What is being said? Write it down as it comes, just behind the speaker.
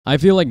I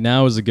feel like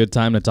now is a good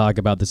time to talk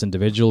about this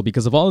individual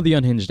because of all of the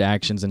unhinged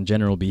actions and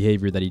general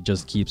behavior that he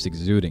just keeps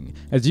exuding.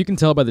 As you can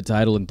tell by the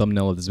title and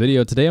thumbnail of this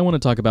video, today I want to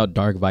talk about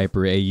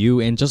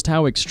DarkViperAU and just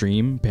how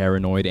extreme,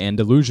 paranoid, and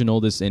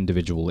delusional this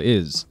individual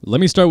is. Let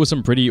me start with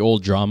some pretty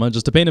old drama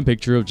just to paint a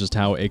picture of just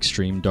how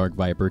extreme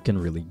DarkViper can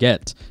really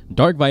get.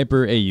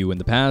 DarkViperAU in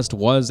the past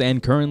was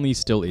and currently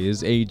still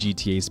is a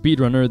GTA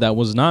speedrunner that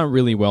was not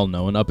really well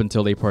known up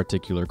until a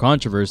particular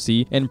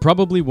controversy and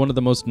probably one of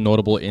the most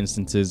notable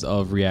instances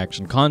of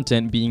reaction content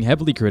being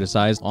heavily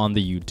criticized on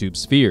the YouTube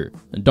sphere.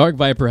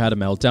 DarkViper had a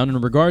meltdown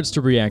in regards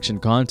to reaction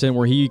content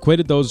where he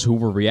equated those who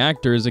were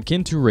reactors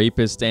akin to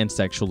rapists and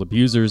sexual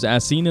abusers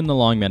as seen in the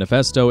long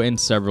manifesto and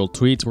several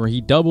tweets where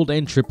he doubled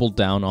and tripled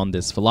down on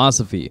this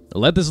philosophy.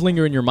 Let this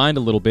linger in your mind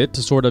a little bit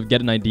to sort of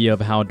get an idea of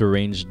how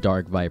deranged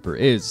DarkViper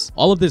is.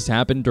 All of this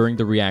happened during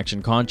the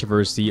reaction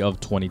controversy of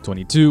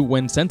 2022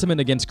 when sentiment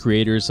against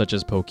creators such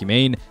as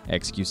Pokimane,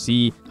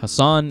 XQC,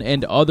 Hassan,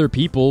 and other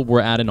people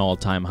were at an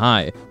all-time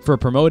high for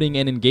promoting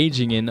and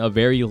engaging in a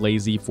very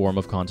lazy form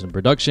of content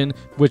production,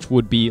 which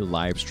would be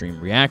live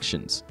stream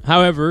reactions.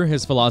 However,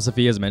 his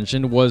philosophy, as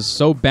mentioned, was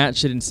so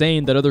batshit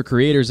insane that other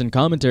creators and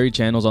commentary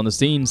channels on the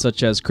scene,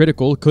 such as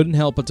Critical, couldn't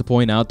help but to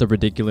point out the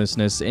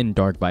ridiculousness in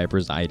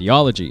DarkViper's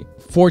ideology.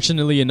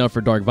 Fortunately enough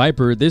for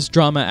DarkViper, this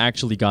drama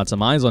actually got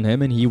some eyes on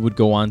him and he would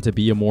go on to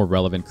be a more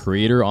relevant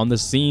creator on the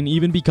scene,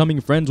 even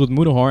becoming friends with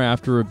Mutahar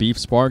after a beef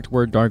sparked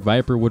where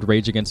DarkViper would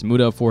rage against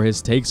Muta for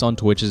his takes on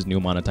Twitch's new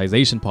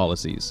monetization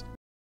policies.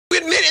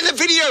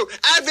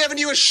 Ad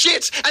revenue is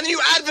shit, and then you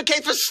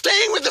advocate for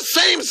staying with the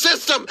same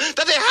system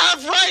that they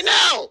have right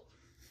now.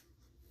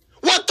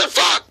 What the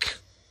fuck?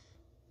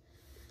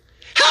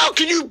 How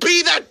can you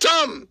be that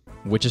dumb?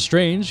 Which is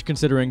strange,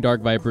 considering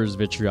DarkViper's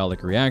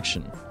vitriolic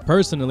reaction.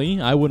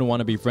 Personally, I wouldn't want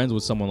to be friends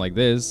with someone like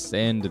this,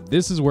 and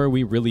this is where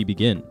we really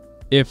begin.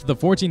 If the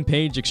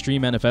 14-page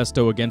extreme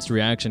manifesto against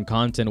reaction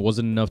content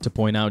wasn't enough to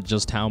point out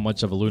just how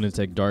much of a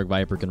lunatic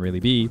DarkViper can really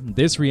be,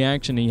 this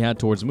reaction he had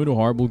towards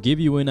Mutahar will give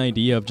you an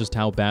idea of just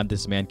how bad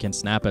this man can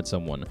snap at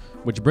someone,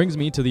 which brings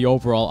me to the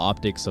overall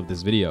optics of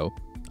this video.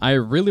 I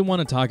really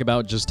want to talk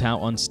about just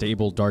how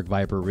unstable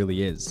DarkViper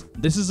really is.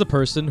 This is a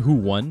person who,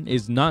 1,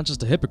 is not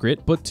just a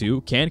hypocrite, but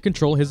 2, can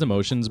control his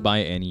emotions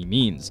by any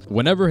means.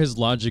 Whenever his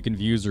logic and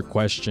views are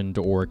questioned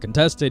or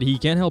contested, he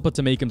can't help but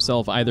to make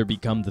himself either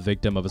become the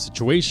victim of a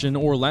situation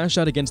or lash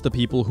out against the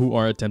people who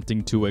are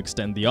attempting to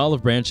extend the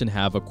olive branch and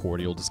have a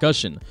cordial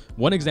discussion.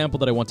 One example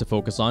that I want to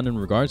focus on in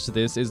regards to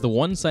this is the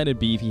one-sided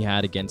beef he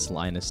had against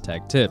Linus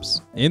Tech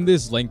Tips. In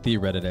this lengthy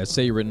Reddit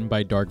essay written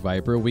by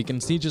DarkViper, we can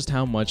see just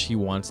how much he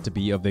wants to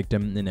be a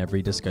victim in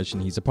every discussion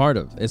he's a part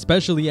of,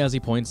 especially as he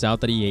points out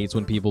that he hates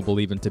when people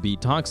believe him to be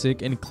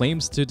toxic and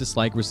claims to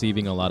dislike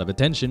receiving a lot of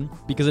attention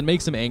because it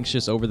makes him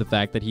anxious over the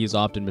fact that he is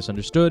often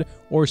misunderstood,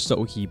 or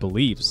so he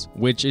believes.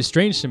 Which is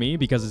strange to me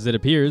because, as it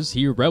appears,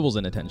 he revels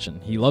in attention.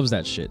 He loves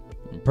that shit.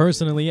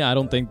 Personally, I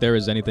don't think there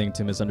is anything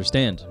to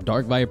misunderstand.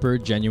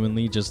 DarkViper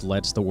genuinely just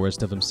lets the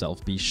worst of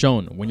himself be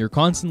shown. When you're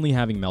constantly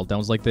having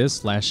meltdowns like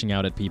this, lashing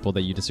out at people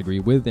that you disagree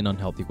with in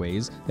unhealthy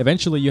ways,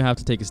 eventually you have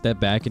to take a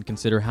step back and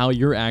consider how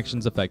your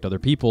actions affect other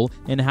people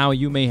and how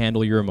you may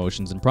handle your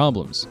emotions and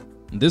problems.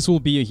 This will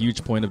be a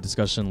huge point of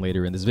discussion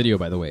later in this video,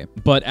 by the way.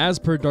 But as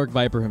per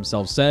DarkViper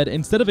himself said,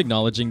 instead of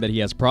acknowledging that he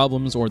has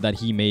problems or that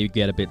he may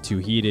get a bit too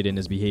heated in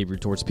his behavior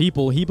towards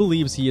people, he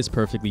believes he is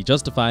perfectly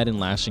justified in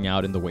lashing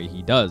out in the way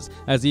he does,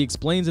 as he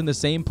explains in the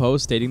same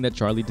post stating that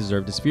Charlie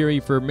deserved his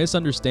fury for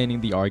misunderstanding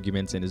the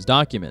arguments in his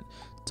document.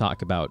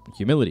 Talk about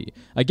humility.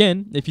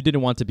 Again, if you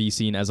didn't want to be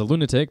seen as a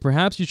lunatic,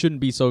 perhaps you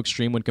shouldn't be so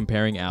extreme when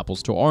comparing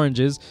apples to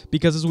oranges,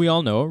 because as we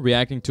all know,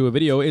 reacting to a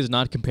video is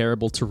not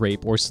comparable to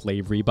rape or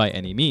slavery by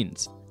any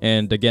means.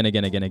 And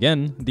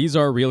again, these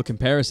are real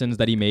comparisons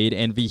that he made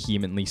and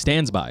vehemently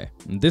stands by.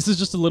 This is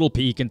just a little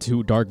peek into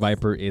who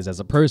DarkViper is as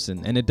a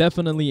person, and it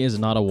definitely is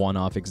not a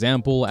one-off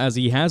example, as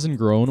he hasn't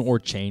grown or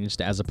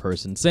changed as a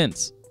person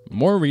since.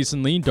 More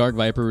recently,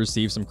 DarkViper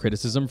received some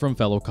criticism from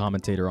fellow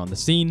commentator on the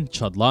scene,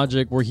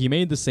 ChudLogic, where he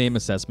made the same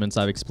assessments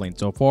I've explained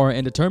so far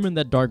and determined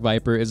that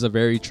DarkViper is a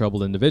very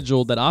troubled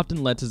individual that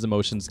often lets his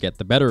emotions get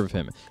the better of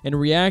him and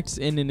reacts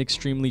in an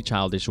extremely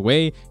childish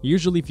way,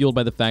 usually fueled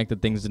by the fact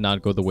that things did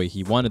not go the way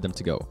he wanted them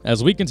to go.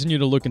 As we continue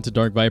to look into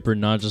DarkViper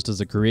not just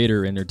as a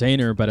creator,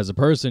 entertainer, but as a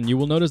person, you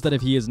will notice that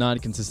if he is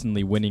not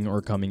consistently winning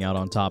or coming out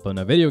on top in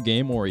a video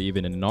game or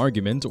even in an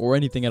argument or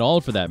anything at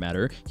all for that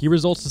matter, he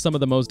results to some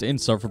of the most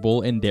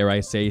insufferable and dare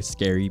I say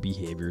scary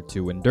behavior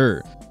to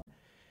endure.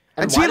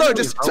 And Tilo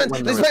just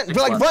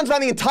runs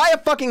around the entire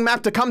fucking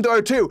map to come to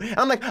O2. And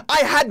I'm like,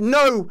 I had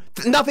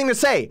nothing to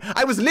say.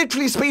 I was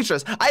literally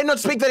speechless. I did not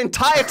speak that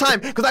entire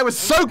time because I was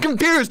so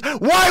confused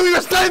why we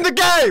were starting the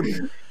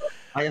game.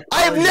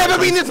 I have never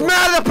been this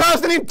mad at a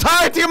person in the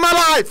entirety of my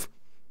life.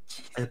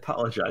 I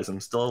apologize.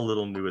 I'm still a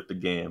little new at the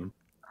game.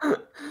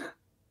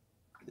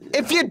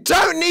 If you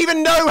don't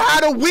even know how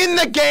to win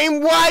the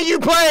game, why are you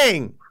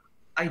playing?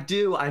 I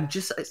do. I'm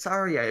just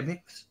sorry.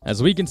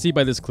 As we can see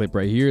by this clip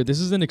right here, this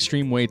is an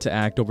extreme way to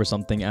act over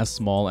something as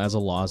small as a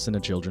loss in a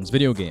children's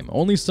video game.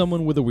 Only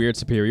someone with a weird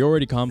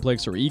superiority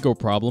complex or ego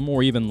problem,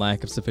 or even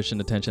lack of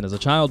sufficient attention as a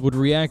child, would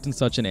react in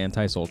such an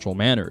antisocial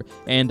manner.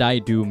 And I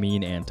do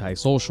mean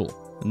antisocial.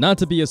 Not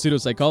to be a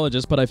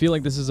pseudopsychologist, but I feel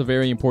like this is a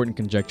very important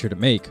conjecture to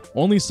make.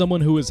 Only someone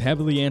who is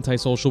heavily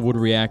antisocial would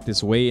react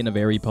this way in a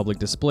very public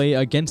display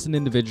against an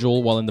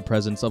individual while in the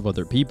presence of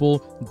other people,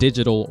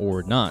 digital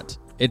or not.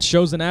 It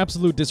shows an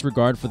absolute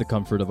disregard for the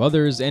comfort of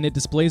others, and it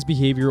displays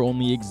behavior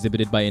only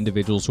exhibited by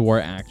individuals who are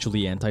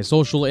actually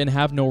antisocial and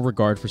have no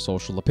regard for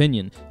social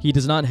opinion. He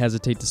does not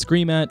hesitate to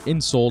scream at,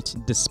 insult,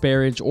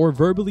 disparage, or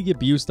verbally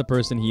abuse the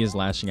person he is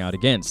lashing out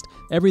against.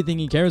 Everything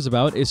he cares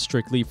about is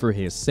strictly for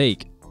his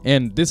sake.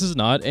 And this is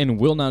not and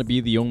will not be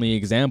the only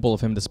example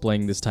of him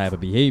displaying this type of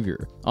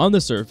behavior. On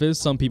the surface,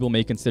 some people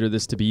may consider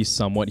this to be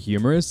somewhat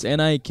humorous,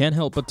 and I can't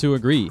help but to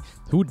agree.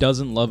 Who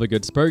doesn't love a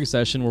good Spurg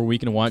session where we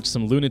can watch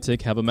some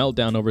lunatic have a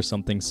meltdown over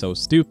something so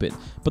stupid?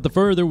 But the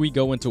further we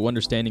go into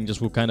understanding just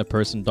what kind of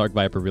person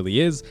DarkViper really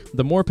is,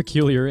 the more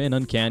peculiar and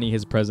uncanny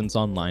his presence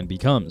online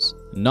becomes.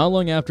 Not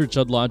long after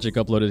ChudLogic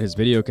uploaded his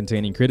video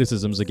containing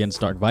criticisms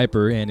against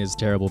DarkViper and his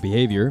terrible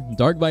behavior,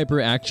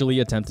 DarkViper actually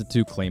attempted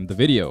to claim the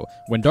video.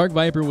 When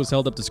DarkViper was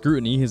held up to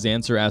scrutiny, his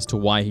answer as to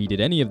why he did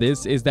any of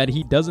this is that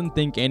he doesn't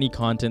think any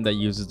content that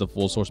uses the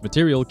full source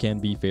material can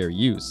be fair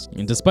use.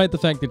 And despite the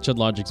fact that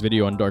ChudLogic's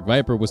video on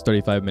DarkViper was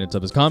 35 minutes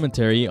of his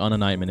commentary on a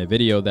 9-minute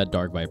video that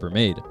DarkViper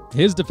made.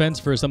 His defense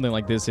for something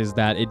like this is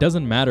that it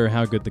doesn't matter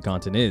how good the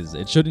content is.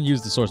 It shouldn't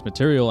use the source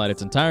material at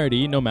its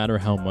entirety, no matter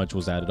how much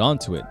was added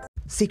onto it.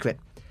 Secret.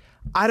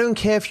 I don't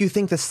care if you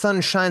think the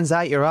sun shines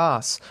out your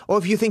ass, or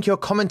if you think your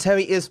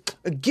commentary is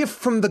a gift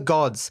from the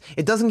gods.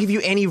 It doesn't give you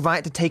any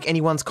right to take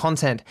anyone's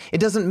content. It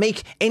doesn't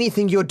make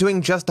anything you're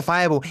doing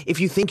justifiable if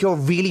you think you're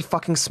really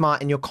fucking smart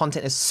and your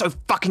content is so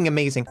fucking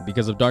amazing.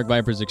 Because of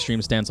DarkViper's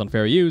extreme stance on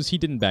fair use, he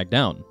didn't back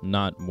down.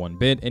 Not one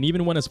bit, and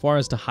even went as far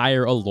as to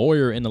hire a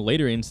lawyer in a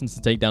later instance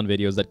to take down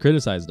videos that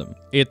criticized him.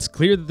 It's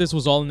clear that this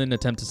was all in an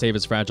attempt to save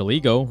his fragile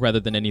ego,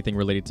 rather than anything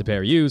related to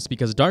fair use,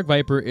 because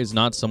DarkViper is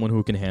not someone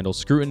who can handle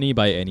scrutiny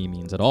by any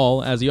means at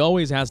all, as he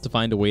always has to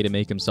find a way to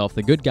make himself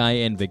the good guy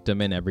and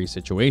victim in every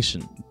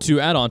situation.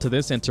 To add on to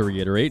this and to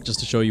reiterate, just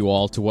to show you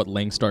all to what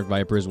lengths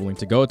DarkViper is willing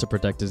to go to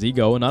protect his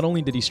ego, not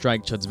only did he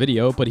strike Chud's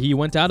video, but he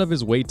went out of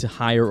his way to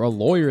hire a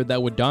lawyer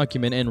that would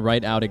document and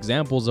write out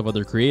examples of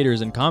other creators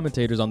and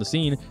commentators on the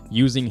scene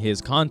using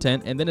his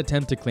content and then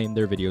attempt to claim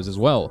their videos as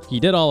well. He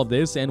did all of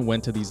this and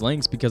went to these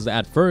lengths because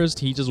at first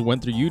he just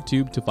went through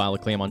YouTube to file a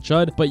claim on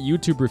Chud, but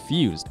YouTube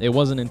refused. It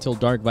wasn't until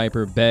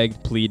DarkViper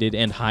begged, pleaded,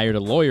 and hired a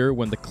lawyer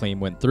when the claim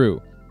went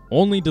through.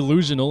 Only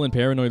delusional and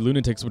paranoid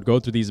lunatics would go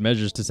through these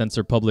measures to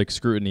censor public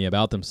scrutiny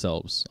about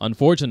themselves.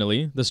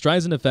 Unfortunately, the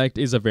Streisand effect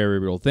is a very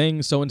real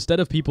thing, so instead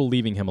of people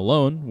leaving him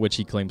alone, which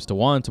he claims to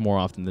want more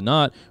often than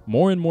not,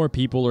 more and more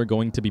people are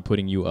going to be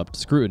putting you up to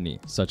scrutiny,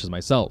 such as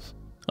myself.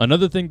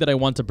 Another thing that I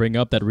want to bring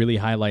up that really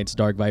highlights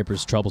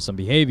DarkViper's troublesome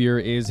behavior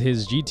is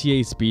his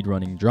GTA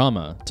speedrunning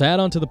drama. To add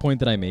on to the point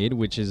that I made,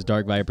 which is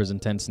DarkViper's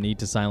intense need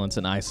to silence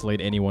and isolate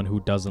anyone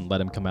who doesn't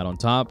let him come out on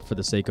top for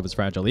the sake of his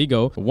fragile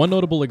ego, one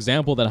notable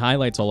example that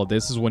highlights all of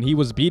this is when he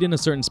was beat in a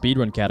certain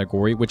speedrun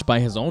category, which by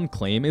his own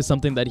claim is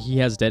something that he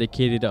has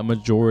dedicated a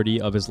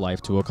majority of his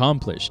life to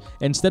accomplish.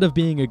 Instead of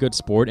being a good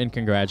sport and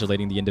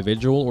congratulating the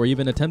individual or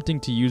even attempting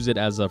to use it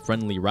as a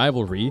friendly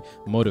rivalry,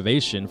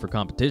 motivation for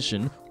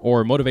competition,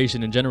 or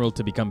motivation in general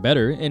to become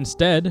better,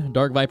 instead,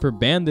 DarkViper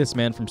banned this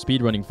man from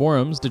speedrunning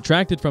forums,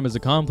 detracted from his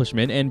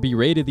accomplishment, and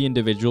berated the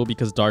individual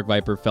because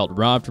DarkViper felt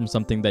robbed from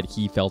something that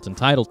he felt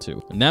entitled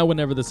to. Now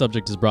whenever the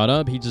subject is brought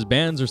up, he just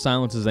bans or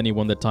silences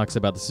anyone that talks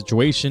about the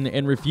situation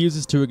and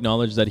refuses to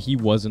acknowledge that he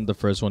wasn't the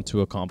first one to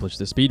accomplish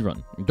the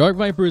speedrun.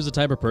 DarkViper is the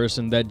type of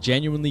person that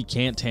genuinely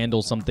can't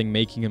handle something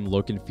making him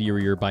look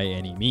inferior by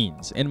any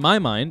means. In my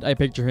mind, I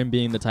picture him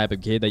being the type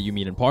of kid that you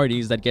meet in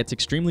parties that gets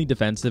extremely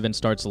defensive and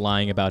starts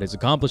lying about his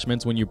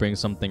accomplishments when you bring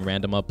something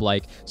random up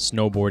like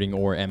snowboarding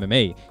or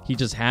MMA. He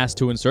just has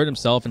to insert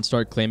himself and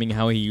start claiming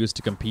how he used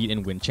to compete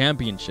and win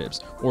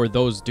championships, or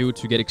those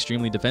dudes who get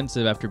extremely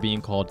defensive after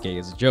being called gay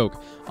as a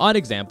joke. Odd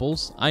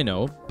examples, I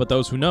know, but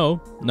those who know.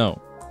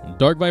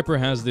 DarkViper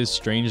has this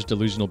strange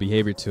delusional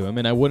behavior to him,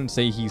 and I wouldn't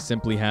say he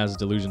simply has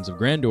delusions of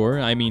grandeur.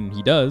 I mean,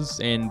 he does,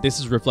 and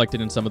this is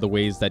reflected in some of the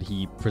ways that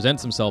he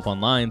presents himself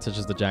online, such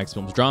as the Jax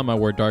Films drama,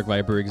 where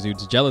DarkViper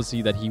exudes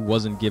jealousy that he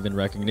wasn't given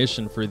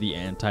recognition for the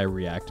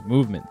anti-React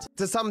movement.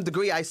 To some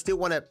degree, I still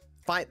want to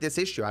fight this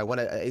issue. I want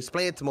to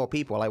explain it to more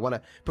people. I want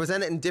to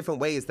present it in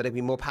different ways that it'd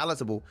be more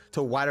palatable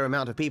to a wider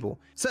amount of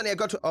people. Certainly, I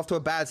got off to a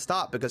bad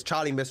start because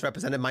Charlie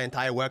misrepresented my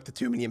entire work to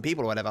 2 million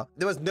people or whatever.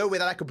 There was no way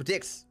that I could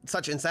predict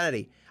such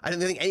insanity. I don't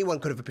think anyone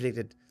could have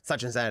predicted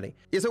such insanity.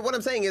 Yeah, so what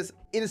I'm saying is,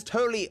 it is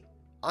totally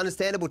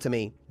understandable to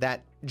me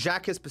that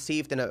Jack is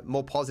perceived in a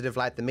more positive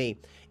light than me.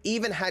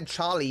 Even had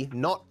Charlie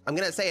not, I'm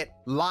gonna say it,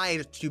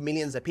 lied to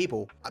millions of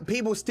people,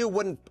 people still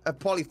wouldn't have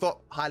probably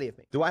thought highly of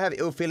me. Do I have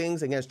ill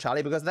feelings against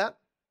Charlie because of that?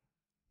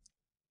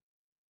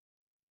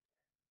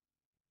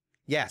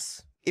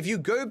 Yes. If you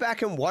go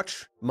back and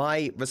watch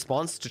my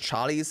response to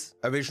Charlie's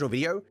original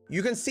video,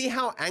 you can see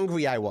how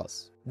angry I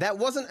was. That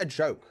wasn't a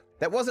joke.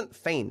 That wasn't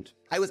feigned.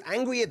 I was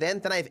angrier then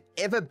than I've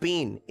ever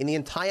been in the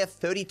entire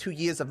 32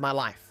 years of my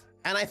life.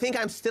 And I think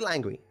I'm still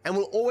angry and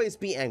will always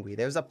be angry.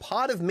 There's a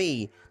part of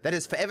me that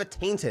is forever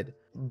tainted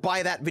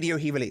by that video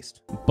he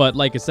released. But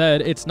like I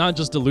said, it's not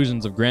just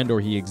delusions of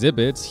grandeur he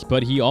exhibits,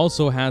 but he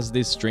also has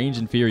this strange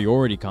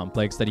inferiority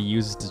complex that he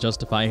uses to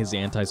justify his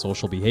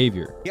antisocial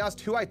behavior. He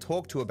asked who I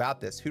talk to about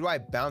this, who do I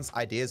bounce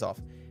ideas off?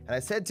 And I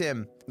said to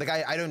him, like,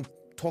 I don't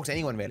talk to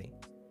anyone really.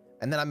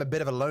 And then I'm a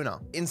bit of a loner.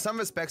 In some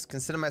respects,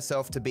 consider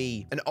myself to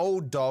be an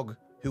old dog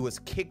who was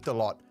kicked a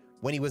lot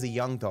when he was a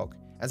young dog.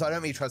 And so I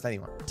don't really trust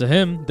anyone. To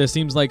him, this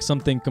seems like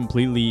something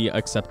completely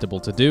acceptable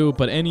to do,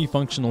 but any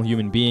functional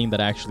human being that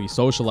actually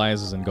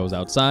socializes and goes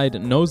outside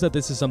knows that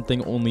this is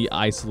something only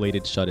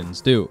isolated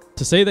shut-ins do.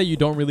 To say that you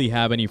don't really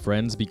have any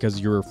friends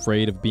because you're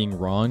afraid of being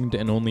wronged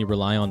and only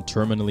rely on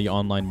terminally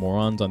online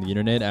morons on the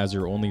internet as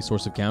your only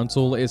source of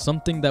counsel is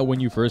something that when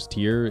you first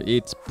hear,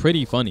 it's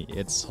pretty funny.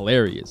 It's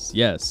hilarious,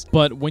 yes.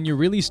 But when you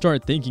really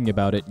start thinking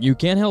about it, you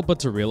can't help but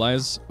to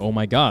realize, oh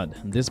my god,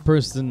 this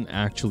person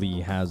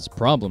actually has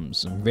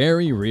problems.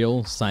 Very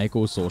real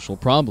psychosocial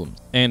problems.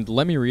 And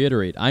let me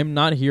reiterate, I'm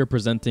not here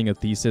presenting a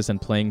thesis and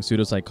playing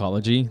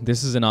pseudopsychology.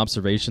 This is an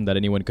observation that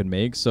anyone could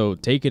make, so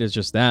take it as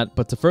just that.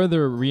 But to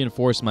further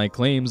reinforce my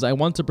claims, I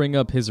want to bring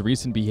up his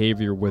recent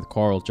behavior with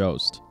Carl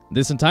Jost.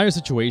 This entire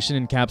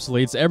situation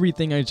encapsulates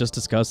everything I just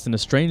discussed in a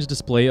strange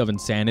display of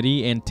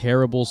insanity and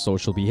terrible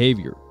social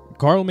behavior.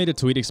 Carl made a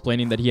tweet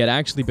explaining that he had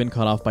actually been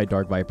cut off by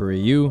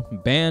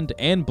DarkViperAU, banned,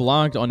 and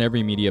blocked on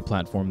every media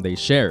platform they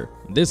share.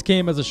 This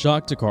came as a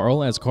shock to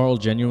Carl, as Carl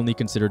genuinely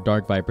considered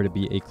DarkViper to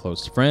be a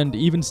close friend,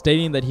 even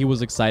stating that he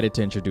was excited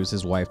to introduce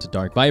his wife to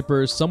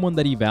DarkViper, someone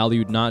that he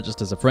valued not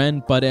just as a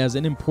friend, but as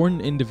an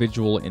important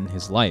individual in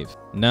his life.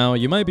 Now,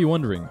 you might be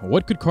wondering,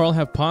 what could Carl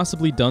have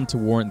possibly done to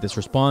warrant this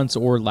response,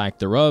 or lack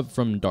thereof,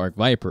 from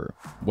DarkViper?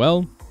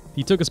 Well,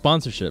 he took a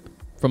sponsorship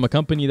from a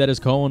company that is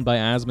co-owned by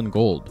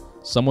Asmongold,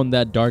 someone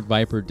that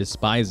DarkViper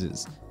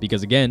despises,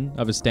 because again,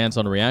 of his stance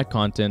on React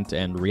content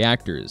and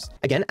reactors.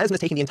 Again, Asmon has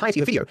taken the entirety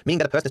of a video, meaning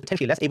that a person is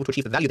potentially less able to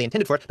achieve the value they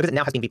intended for it because it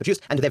now has been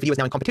reproduced and their video is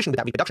now in competition with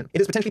that reproduction.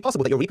 It is potentially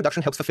possible that your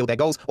reproduction helps fulfill their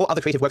goals, or other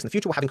creative works in the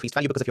future will have increased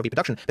value because of your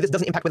reproduction, but this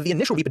doesn't impact whether the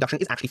initial reproduction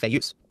is actually fair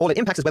use. All it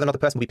impacts is whether or not the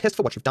person will be pissed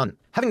for what you've done.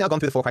 Having now gone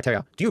through the 4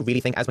 criteria, do you really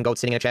think Asmongold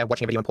sitting in a chair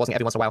watching a video and pausing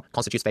every once in a while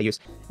constitutes fair use?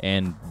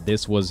 And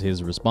this was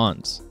his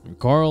response.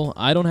 Carl,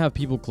 I don't have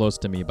people close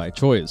to me by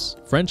choice.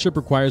 Friendship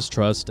requires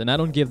trust, and I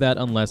don't give that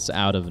unless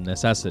out of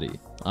necessity.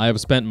 I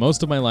have spent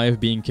most of my life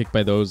being kicked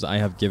by those I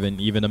have given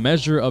even a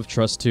measure of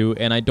trust to,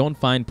 and I don't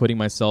find putting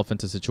myself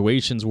into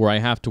situations where I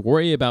have to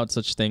worry about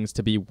such things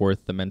to be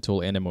worth the mental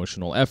and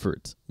emotional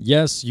effort.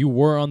 Yes, you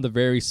were on the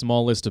very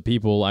small list of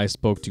people I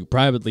spoke to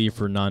privately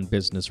for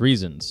non-business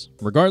reasons.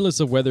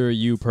 Regardless of whether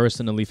you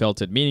personally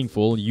felt it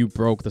meaningful, you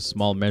broke the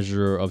small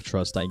measure of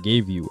trust I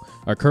gave you,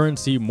 a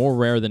currency more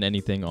rare than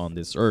anything on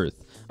this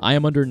earth. I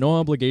am under no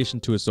obligation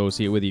to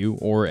associate with you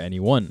or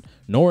anyone,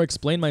 nor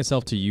explain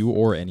myself to you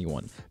or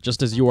anyone,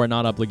 just as you are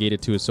not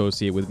obligated to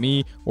associate with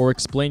me or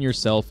explain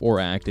yourself or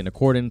act in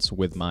accordance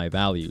with my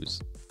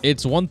values.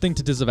 It's one thing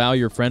to disavow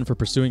your friend for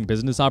pursuing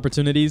business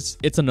opportunities.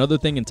 It's another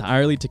thing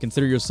entirely to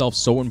consider yourself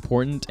so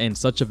important and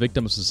such a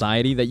victim of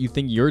society that you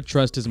think your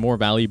trust is more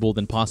valuable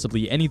than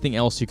possibly anything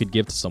else you could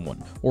give to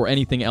someone, or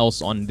anything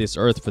else on this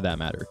earth for that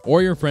matter,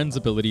 or your friend's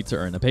ability to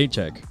earn a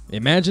paycheck.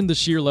 Imagine the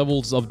sheer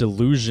levels of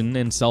delusion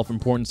and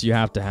self-importance you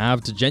have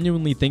to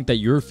genuinely think that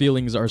your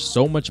feelings are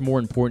so much more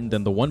important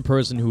than the one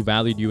person who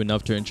valued you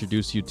enough to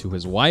introduce you to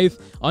his wife,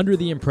 under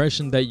the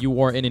impression that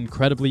you are an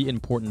incredibly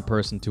important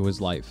person to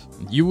his life.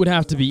 You would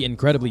have to be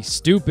incredibly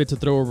stupid to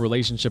throw a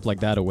relationship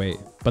like that away.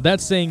 But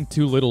that's saying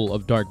too little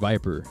of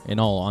DarkViper, in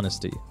all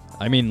honesty.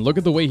 I mean, look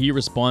at the way he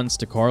responds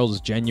to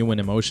Carl's genuine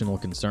emotional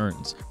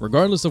concerns.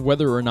 Regardless of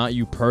whether or not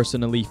you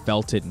personally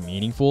felt it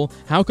meaningful,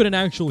 how could an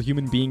actual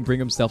human being bring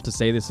himself to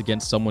say this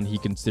against someone he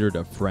considered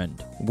a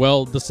friend?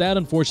 Well, the sad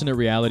unfortunate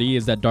reality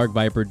is that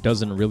DarkViper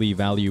doesn't really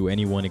value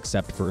anyone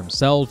except for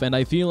himself, and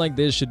I feel like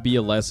this should be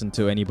a lesson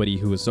to anybody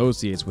who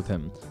associates with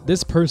him.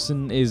 This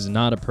person is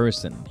not a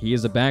person. He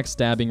is a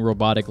backstabbing,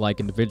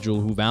 robotic-like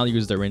individual who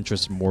values their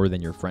interests more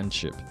than your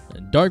friendship.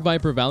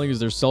 DarkViper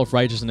values their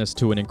self-righteousness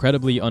to an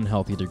incredibly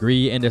unhealthy degree,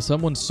 and is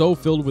someone so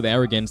filled with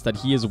arrogance that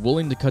he is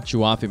willing to cut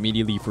you off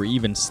immediately for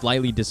even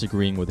slightly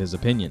disagreeing with his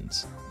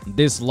opinions.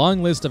 This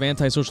long list of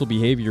antisocial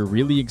behavior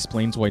really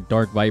explains why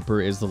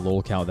DarkViper is the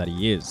lolcow that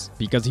he is,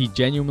 because he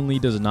genuinely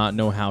does not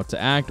know how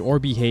to act or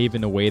behave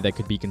in a way that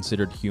could be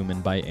considered human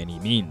by any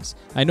means.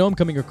 I know I'm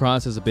coming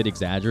across as a bit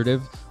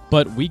exaggerative,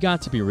 but we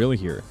got to be real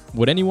here.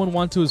 Would anyone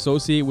want to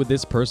associate with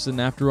this person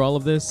after all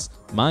of this?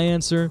 My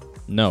answer,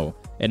 no.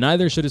 And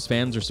neither should his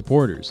fans or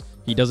supporters.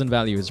 He doesn't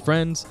value his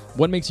friends.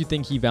 What makes you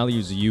think he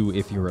values you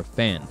if you're a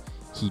fan?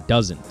 He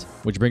doesn't.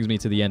 Which brings me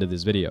to the end of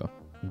this video.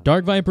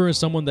 DarkViper is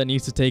someone that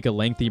needs to take a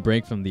lengthy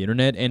break from the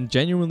internet and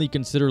genuinely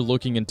consider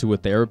looking into a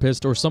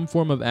therapist or some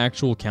form of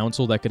actual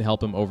counsel that could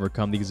help him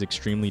overcome these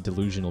extremely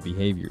delusional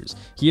behaviors.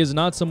 He is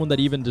not someone that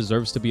even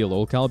deserves to be a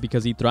lolcal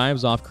because he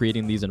thrives off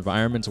creating these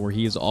environments where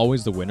he is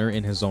always the winner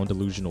in his own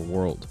delusional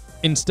world.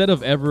 Instead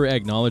of ever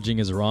acknowledging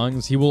his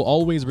wrongs, he will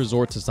always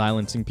resort to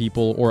silencing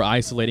people or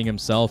isolating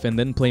himself and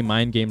then play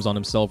mind games on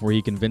himself where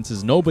he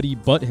convinces nobody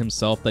but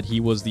himself that he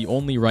was the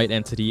only right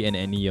entity in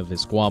any of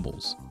his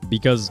squabbles.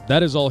 Because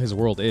that is all his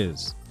world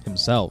is,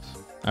 himself.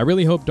 I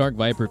really hope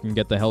DarkViper can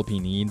get the help he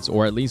needs,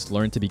 or at least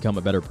learn to become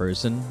a better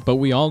person, but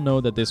we all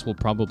know that this will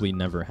probably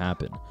never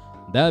happen.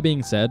 That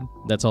being said,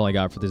 that's all I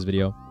got for this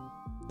video.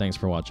 Thanks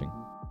for watching.